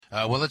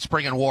Well, let's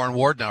bring in Warren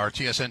Ward now, our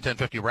TSN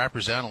 1050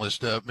 Raptors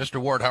analyst.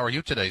 Mr. Ward, how are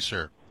you today,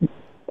 sir?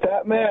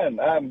 Man,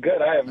 I'm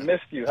good. I have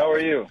missed you. How are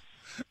you?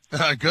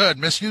 Good.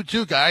 Miss you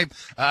too, guy.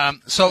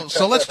 So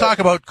let's talk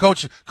about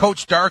Coach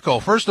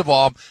Darko. First of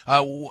all,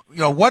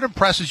 what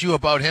impresses you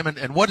about him,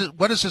 and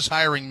what does his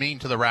hiring mean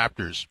to the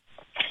Raptors?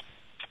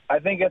 I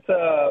think it's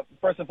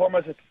first and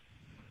foremost,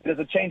 it's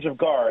a change of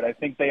guard. I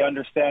think they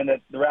understand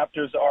that the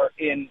Raptors are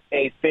in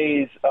a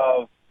phase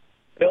of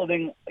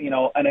building,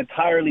 an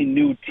entirely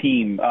new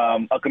team,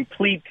 a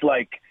complete,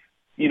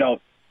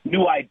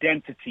 new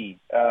identity.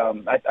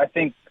 I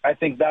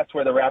think that's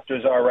where the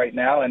Raptors are right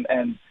now,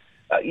 and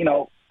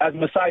as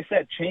Masai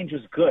said, change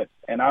is good,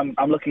 and I'm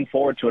looking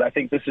forward to it. I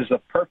think this is a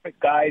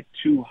perfect guy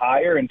to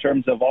hire in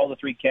terms of all the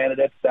three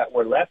candidates that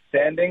were left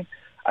standing.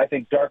 I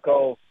think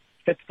Darko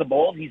fits the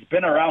mold. He's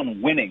been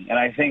around winning, and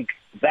I think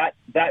that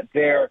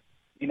there,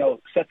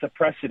 sets a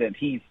precedent.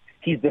 He's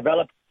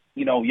developed,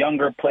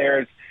 younger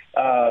players.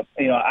 I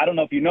don't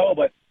know if you know,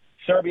 but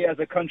Serbia as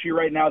a country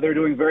right now, they're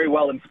doing very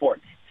well in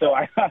sports. So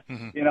I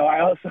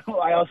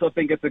also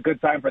think it's a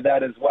good time for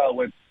that as well.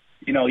 When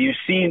you've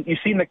seen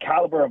the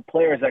caliber of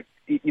players that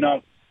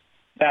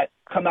that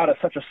come out of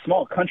such a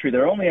small country.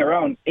 They're only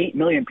around 8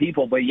 million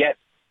people, but yet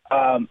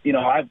I've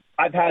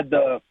had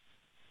the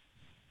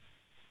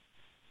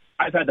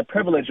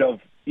privilege of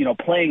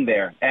playing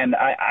there, and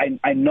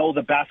I know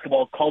the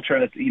basketball culture,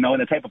 and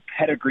and the type of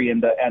pedigree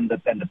and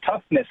the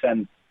toughness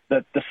and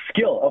the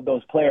skill of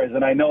those players.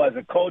 And I know as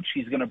a coach,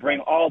 he's going to bring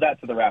all that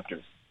to the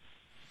Raptors.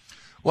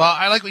 Well,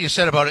 I like what you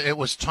said about it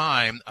was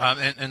time.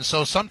 And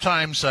so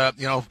sometimes,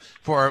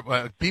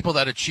 for people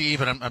that achieve,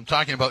 and I'm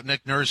talking about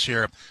Nick Nurse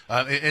here,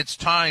 it's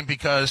time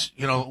because,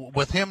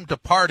 with him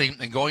departing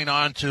and going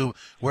on to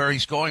where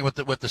he's going with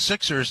the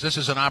Sixers, this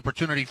is an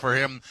opportunity for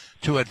him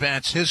to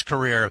advance his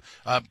career.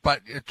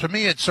 But to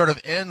me, it sort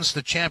of ends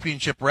the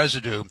championship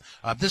residue.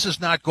 This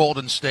is not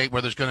Golden State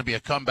where there's going to be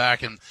a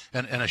comeback and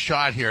a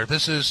shot here.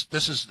 This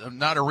is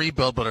not a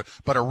rebuild, but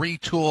a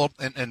retool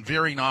and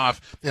veering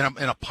off in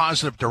a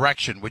positive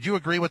direction. Would you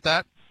agree with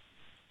that?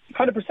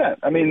 100%.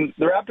 I mean,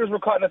 the Raptors were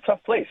caught in a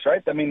tough place,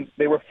 right? I mean,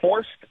 they were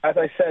forced, as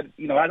I said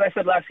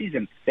last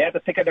season, they had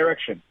to pick a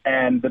direction,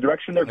 and the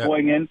direction they're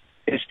going in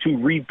is to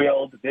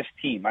rebuild this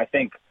team. I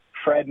think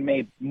Fred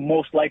may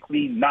most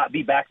likely not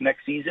be back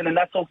next season, and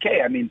that's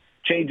okay. I mean,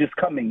 change is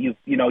coming.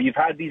 You've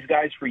had these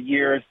guys for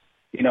years.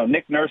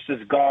 Nick Nurse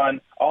is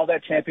gone. All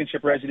that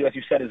championship residue, as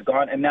you said, is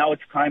gone, and now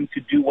it's time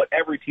to do what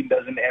every team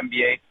does in the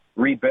NBA,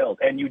 rebuild.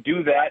 And you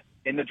do that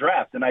in the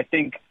draft, and I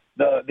think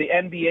the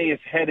NBA is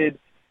headed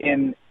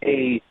in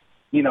a,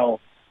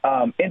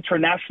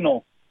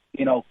 international,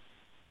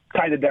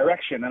 kind of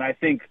direction. And I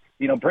think,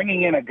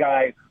 bringing in a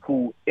guy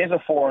who is a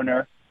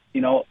foreigner,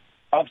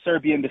 of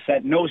Serbian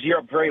descent, knows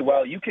Europe very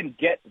well, you can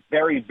get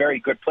very, very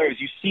good players.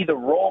 You see the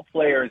role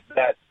players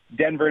that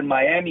Denver and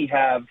Miami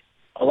have.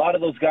 A lot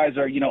of those guys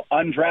are,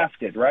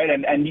 undrafted, right?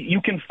 And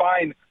you can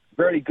find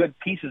very good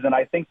pieces. And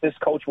I think this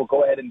coach will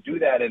go ahead and do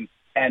that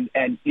and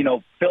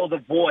fill the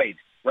void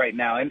right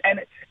now, and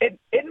it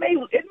may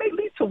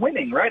lead to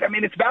winning, right? I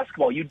mean, it's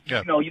basketball. You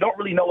don't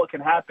really know what can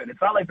happen. It's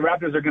not like the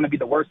Raptors are going to be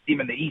the worst team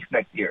in the East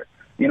next year.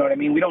 You know what I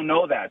mean? We don't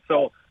know that.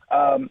 So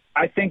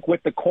I think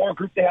with the core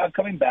group they have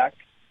coming back,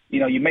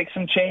 you make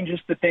some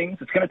changes to things.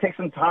 It's going to take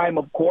some time,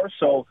 of course.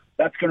 So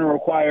that's going to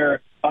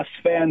require us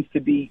fans to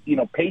be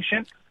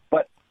patient.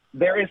 But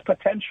there is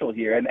potential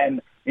here,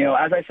 and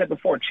as I said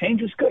before,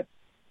 change is good.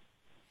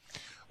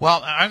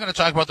 Well, I'm going to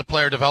talk about the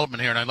player development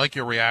here, and I'd like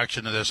your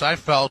reaction to this. I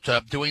felt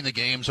doing the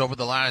games over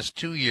the last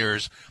 2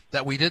 years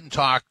that we didn't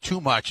talk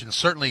too much, and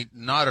certainly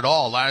not at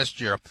all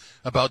last year,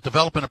 about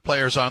development of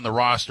players on the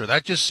roster.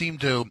 That just seemed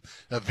to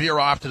veer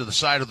off to the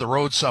side of the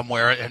road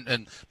somewhere,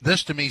 and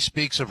this to me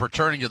speaks of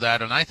returning to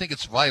that, and I think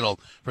it's vital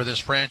for this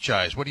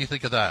franchise. What do you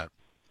think of that?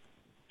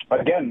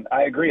 Again,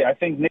 I agree. I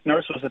think Nick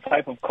Nurse was the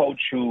type of coach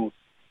who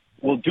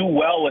will do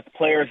well with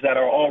players that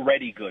are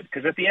already good.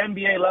 Because at the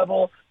NBA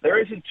level,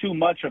 there isn't too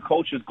much a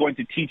coach is going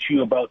to teach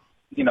you about,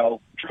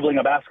 dribbling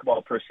a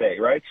basketball per se,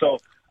 right? So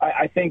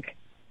I think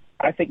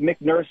Nick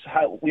Nurse,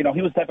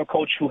 he was the type of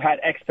coach who had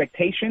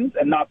expectations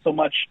and not so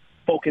much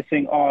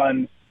focusing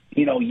on,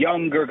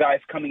 younger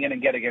guys coming in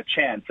and getting a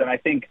chance. And I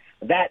think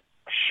that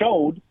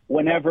showed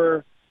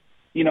whenever,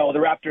 the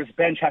Raptors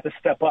bench had to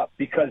step up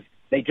because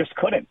they just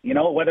couldn't,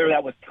 whether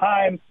that was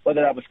time,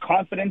 whether that was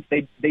confidence,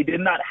 they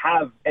did not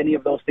have any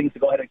of those things to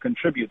go ahead and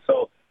contribute.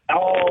 So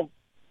all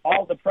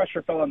the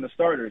pressure fell on the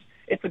starters.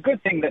 It's a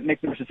good thing that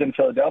Nick Nurse is in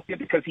Philadelphia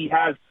because he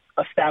has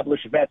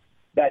established vets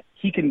that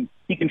he can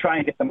try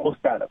and get the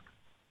most out of.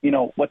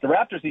 What the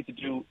Raptors need to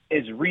do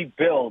is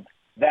rebuild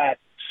that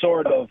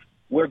sort of,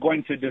 we're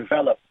going to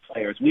develop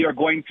players. We are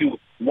going to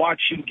watch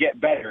you get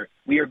better.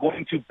 We are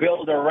going to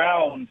build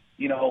around,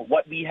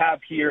 what we have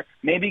here,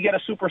 maybe get a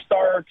superstar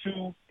or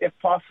two if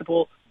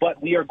possible,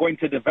 but we are going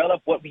to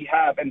develop what we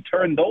have and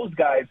turn those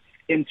guys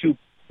into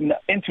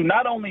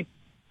not only,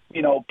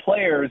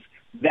 players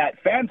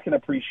that fans can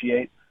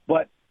appreciate,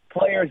 but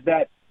players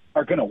that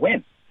are going to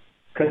win.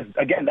 Because,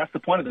 again, that's the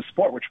point of the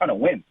sport. We're trying to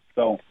win.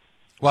 So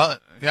Well,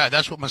 yeah,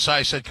 that's what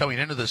Masai said coming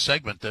into this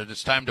segment, that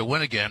it's time to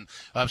win again.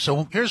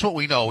 So here's what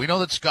we know. We know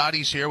that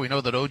Scotty's here. We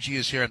know that OG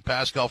is here and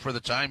Pascal for the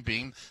time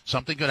being.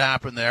 Something could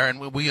happen there. And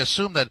we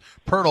assume that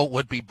Pirtle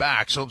would be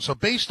back. So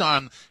based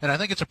on, and I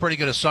think it's a pretty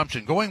good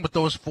assumption, going with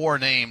those four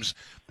names,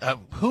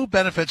 who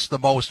benefits the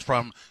most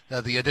from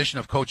the addition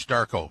of Coach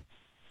Darko?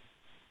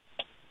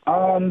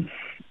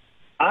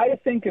 I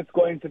think it's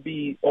going to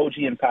be OG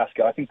and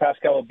Pascal. I think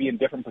Pascal will be in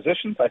different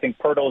positions. I think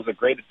Pirtle is a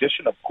great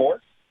addition, of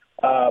course.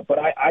 But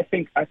I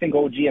think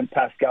OG and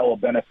Pascal will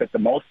benefit the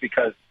most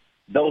because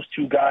those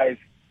two guys,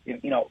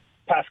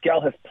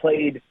 Pascal has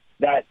played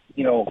that,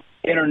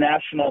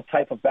 international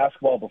type of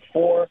basketball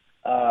before.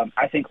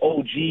 I think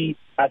OG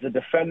as a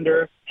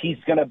defender, he's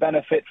going to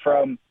benefit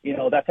from,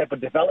 that type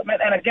of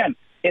development. And again,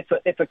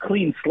 it's a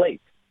clean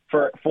slate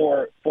for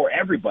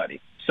everybody.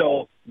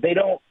 So they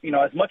don't,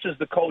 as much as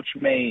the coach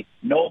may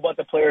know about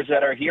the players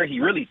that are here, he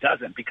really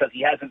doesn't because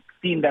he hasn't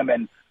seen them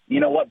and,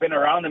 been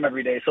around them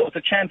every day. So it's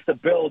a chance to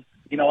build,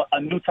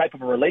 a new type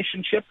of a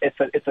relationship.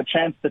 It's a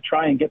chance to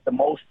try and get the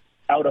most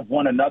out of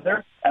one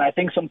another. And I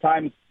think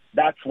sometimes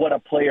that's what a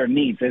player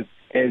needs is,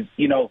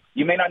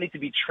 you may not need to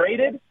be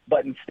traded,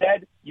 but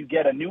instead you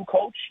get a new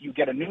coach, you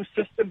get a new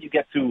system, you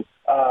get to,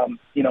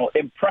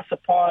 impress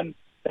upon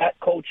that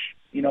coach,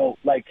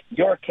 like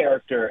your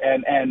character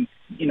and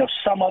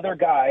some other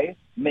guy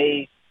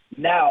may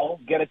now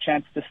get a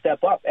chance to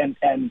step up and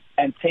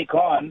take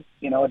on,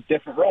 a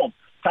different role.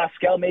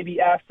 Pascal may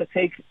be asked to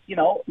take,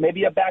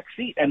 maybe a back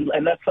seat and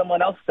let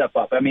someone else step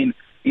up. I mean,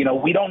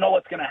 we don't know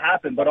what's going to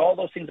happen, but all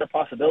those things are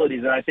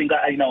possibilities. And I think,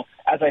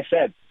 as I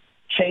said,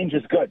 change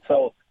is good.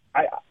 So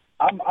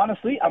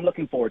I'm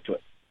looking forward to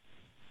it.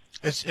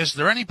 Is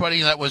there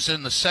anybody that was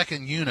in the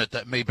second unit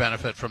that may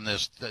benefit from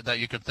this that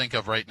you could think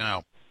of right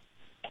now?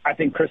 I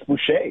think Chris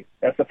Boucher.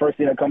 That's the first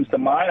thing that comes to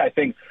mind. I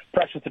think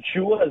Precious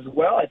Achiuwa as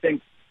well. I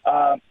think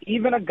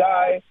even a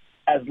guy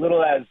as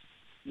little as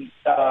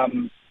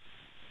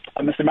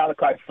Mr.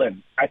 Malachi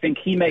Flynn. I think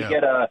he may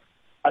get a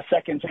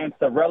second chance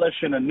to relish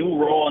in a new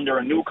role under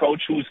a new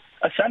coach who's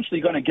essentially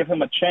going to give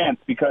him a chance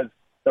because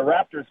the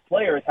Raptors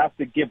players have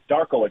to give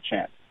Darko a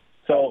chance.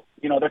 So,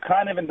 they're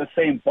kind of in the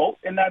same boat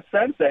in that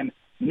sense. And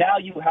now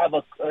you have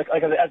as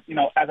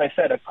I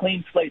said, a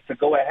clean slate to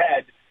go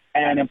ahead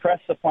and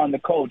impress upon the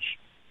coach,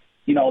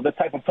 the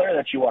type of player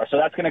that you are. So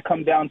that's going to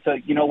come down to,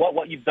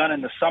 what you've done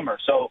in the summer.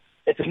 So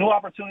it's a new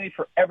opportunity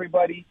for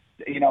everybody,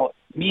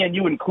 me and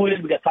you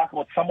included. We got to talk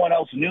about someone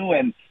else new,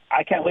 and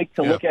I can't wait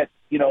to look at,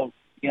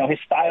 his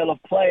style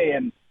of play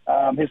and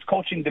his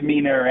coaching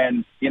demeanor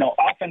and,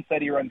 offense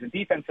that he runs and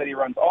defense that he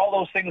runs. All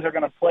those things are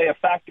going to play a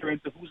factor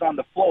into who's on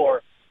the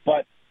floor.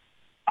 But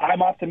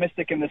I'm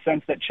optimistic in the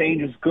sense that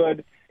change is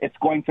good. It's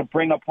going to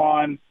bring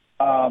upon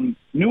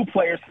new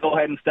players to go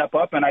ahead and step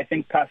up, and I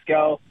think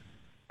Pascal,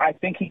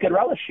 he could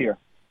relish here.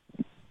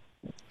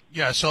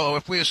 Yeah, so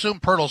if we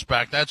assume Pirtle's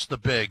back, that's the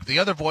big. The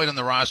other void in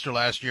the roster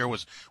last year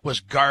was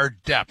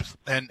guard depth,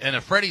 and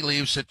if Freddie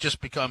leaves, it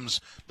just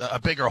becomes a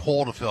bigger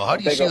hole to fill. How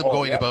do you see them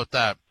going about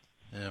that?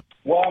 Yeah.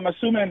 Well, I'm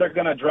assuming they're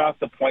going to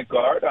draft the point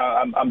guard.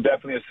 I'm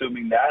definitely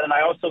assuming that, and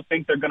I also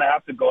think they're going to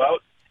have to go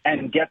out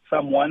and get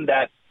someone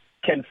that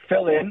can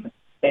fill in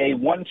a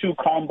 1-2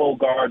 combo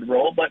guard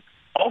role, but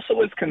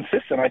also is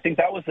consistent. I think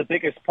that was the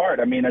biggest part.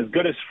 I mean, as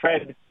good as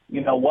Fred,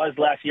 was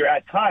last year,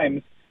 at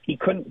times he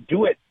couldn't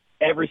do it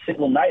every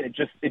single night.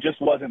 It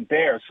just wasn't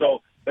there.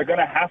 So they're going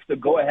to have to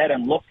go ahead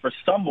and look for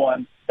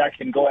someone that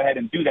can go ahead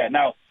and do that.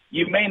 Now,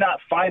 you may not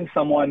find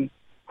someone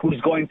who's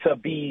going to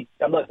be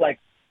like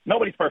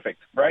nobody's perfect,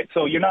 right?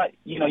 So you're not,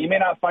 you may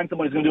not find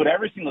someone who's going to do it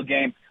every single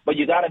game, but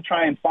you got to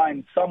try and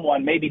find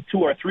someone, maybe 2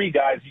 or 3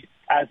 guys,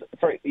 as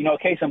for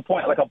case in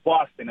point, like a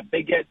Boston, if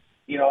they get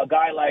a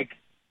guy like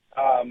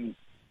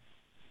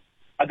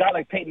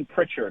Peyton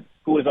Pritchard,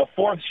 who is a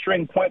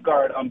 4th-string point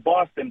guard on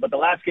Boston, but the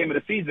last game of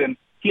the season,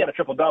 he had a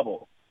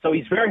triple-double. So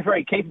he's very,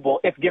 very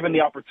capable if given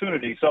the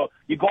opportunity. So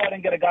you go out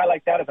and get a guy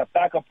like that as a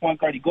backup point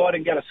guard. You go out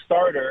and get a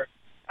starter.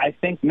 I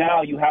think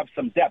now you have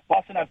some depth.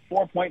 Boston had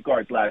 4 point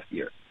guards last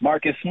year.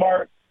 Marcus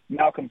Smart,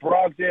 Malcolm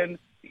Brogdon,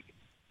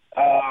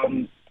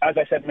 as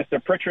I said,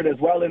 Mr. Pritchard as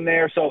well in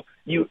there. So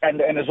you and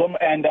as well,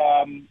 and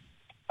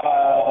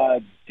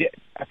I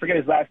forget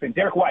his last name,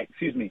 Derek White,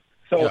 excuse me.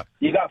 So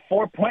you got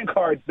 4 point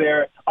guards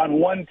there on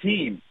one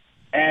team,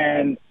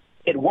 and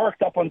it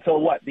worked up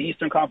until the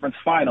Eastern Conference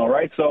Final,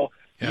 right? So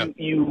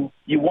you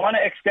want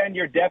to extend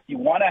your depth, you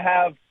want to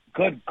have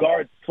good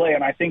guard play,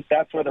 and I think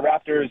that's where the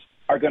Raptors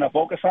are going to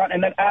focus on,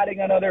 and then adding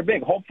another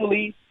big.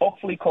 Hopefully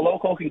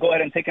Koloko can go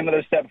ahead and take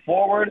another step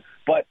forward,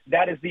 but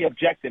that is the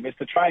objective, is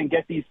to try and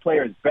get these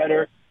players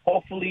better.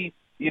 Hopefully,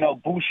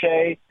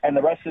 Boucher and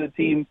the rest of the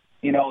team,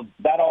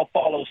 that all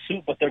follows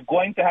suit, but they're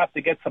going to have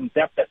to get some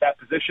depth at that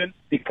position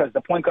because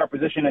the point guard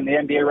position in the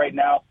NBA right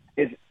now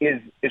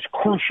is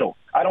crucial.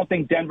 I don't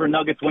think Denver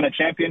Nuggets win a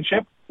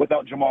championship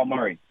without Jamal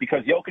Murray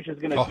because Jokic is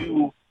going to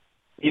do,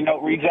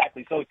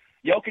 exactly. So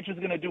Jokic is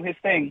going to do his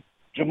thing.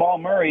 Jamal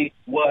Murray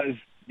was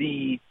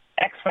the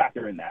X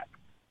factor in that.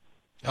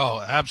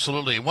 Oh,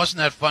 absolutely. It wasn't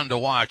that fun to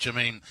watch. I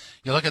mean,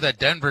 you look at that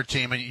Denver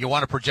team and you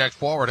want to project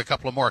forward a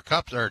couple of more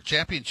cups or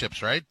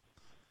championships, right?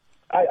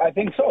 I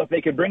think so. If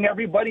they could bring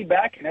everybody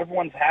back and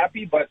everyone's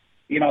happy, but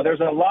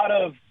there's a lot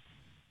of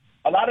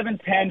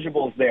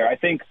intangibles there. I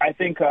think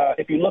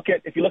if you look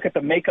at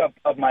the makeup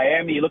of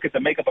Miami, you look at the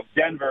makeup of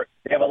Denver,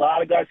 they have a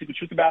lot of guys who can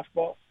shoot the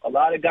basketball, a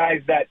lot of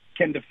guys that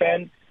can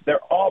defend.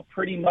 They're all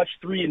pretty much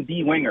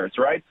 3-and-D wingers,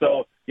 right?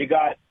 So you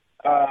got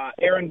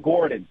Aaron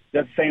Gordon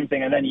does the same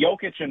thing, and then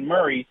Jokic and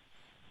Murray,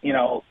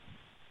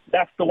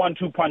 that's the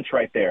 1-2 punch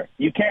right there.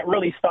 You can't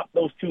really stop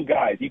those two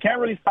guys. You can't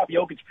really stop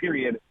Jokic,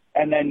 period,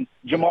 and then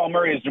Jamal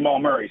Murray is Jamal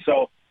Murray.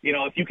 So,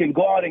 if you can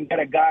go out and get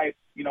a guy,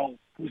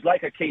 who's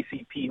like a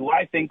KCP, who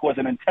I think was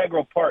an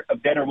integral part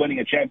of Denver winning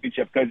a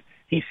championship because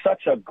he's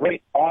such a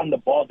great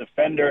on-the-ball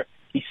defender.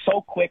 He's so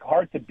quick,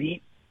 hard to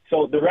beat.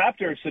 So the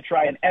Raptors should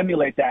try and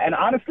emulate that. And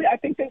honestly, I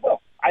think they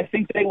will. I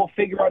think they will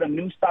figure out a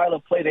new style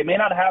of play. They may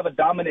not have a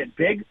dominant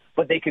big,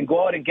 but they can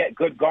go out and get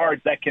good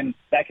guards that can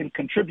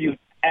contribute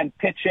and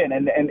pitch in.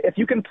 And if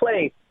you can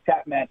play,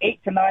 Tapman,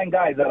 8 to 9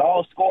 guys that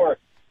all score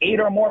 8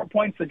 or more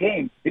points a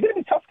game, you're going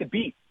to be tough to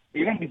beat.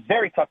 You're going to be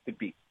very tough to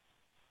beat.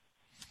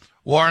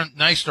 Warren,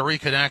 nice to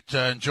reconnect.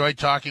 Enjoyed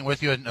talking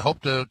with you and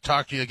hope to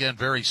talk to you again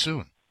very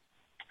soon.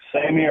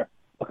 Same here.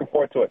 Looking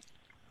forward to it.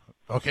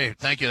 Okay,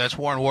 thank you. That's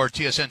Warren Ward,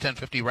 TSN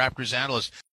 1050 Raptors Analyst.